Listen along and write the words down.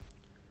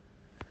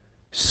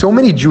So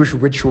many Jewish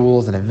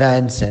rituals and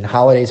events and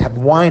holidays have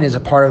wine as a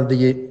part of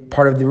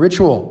the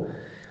ritual.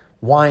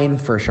 Wine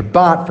for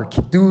Shabbat, for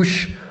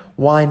Kiddush,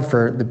 wine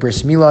for the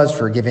bris milas,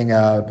 for giving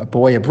a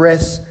boy a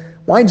bris.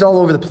 Wine's all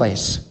over the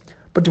place.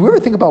 But do we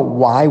ever think about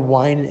why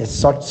wine is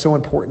so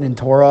important in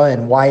Torah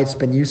and why it's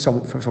been used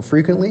so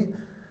frequently?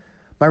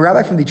 My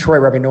rabbi from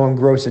Detroit, Rabbi Noam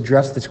Gross,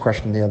 addressed this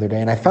question the other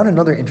day, and I found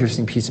another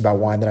interesting piece about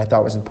wine that I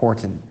thought was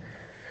important.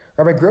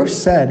 Rabbi Gross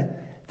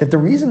said that the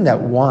reason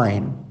that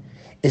wine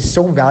is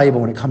so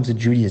valuable when it comes to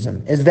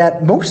Judaism is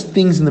that most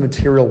things in the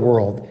material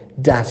world,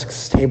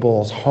 desks,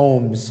 tables,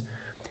 homes,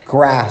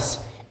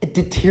 grass, it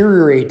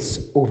deteriorates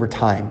over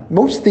time.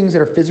 Most things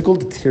that are physical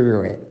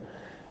deteriorate.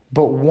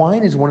 But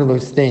wine is one of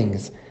those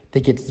things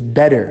that gets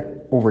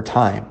better over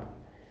time.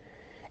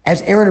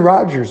 As Aaron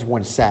Rodgers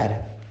once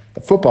said,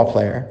 the football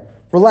player,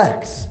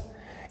 relax.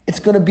 It's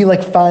going to be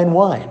like fine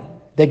wine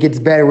that gets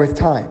better with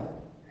time.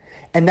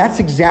 And that's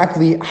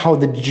exactly how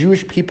the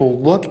Jewish people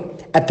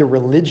look at the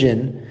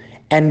religion.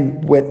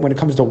 And when it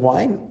comes to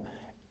wine,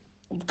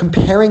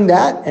 comparing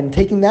that and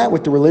taking that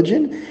with the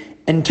religion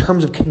in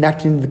terms of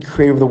connecting to the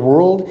creator of the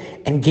world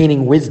and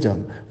gaining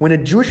wisdom. When a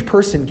Jewish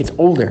person gets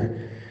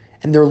older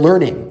and they're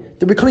learning,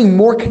 they're becoming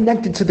more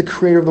connected to the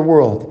creator of the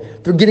world.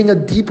 They're getting a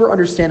deeper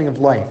understanding of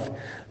life.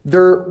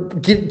 They're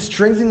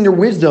strengthening their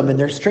wisdom and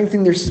they're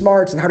strengthening their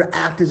smarts and how to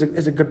act as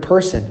a good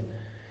person.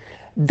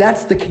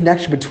 That's the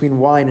connection between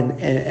wine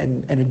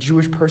and a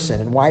Jewish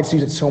person and why it's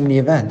used at so many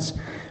events.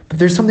 But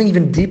there's something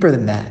even deeper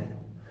than that.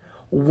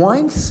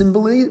 Wine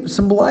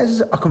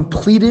symbolizes a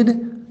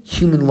completed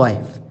human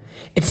life.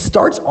 It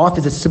starts off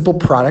as a simple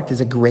product,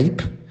 as a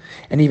grape,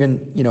 and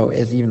even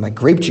like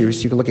grape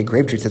juice. You can look at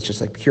grape juice that's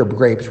just like pure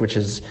grapes, which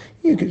is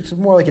it's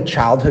more like a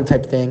childhood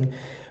type thing.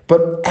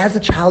 But as the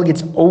child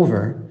gets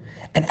over,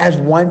 and as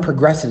wine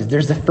progresses,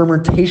 there's the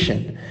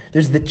fermentation,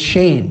 there's the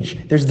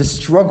change, there's the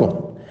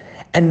struggle,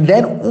 and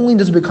then only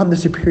does it become the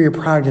superior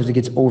product as it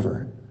gets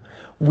over.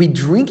 We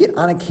drink it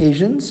on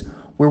occasions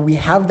where we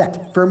have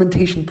that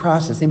fermentation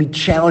process, maybe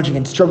challenging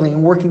and struggling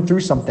and working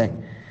through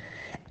something.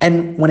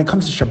 And when it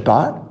comes to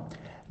Shabbat,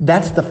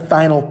 that's the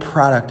final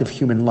product of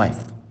human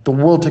life, the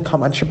world to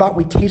come. On Shabbat,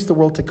 we taste the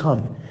world to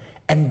come.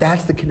 And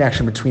that's the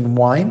connection between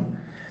wine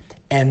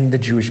and the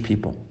Jewish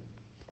people.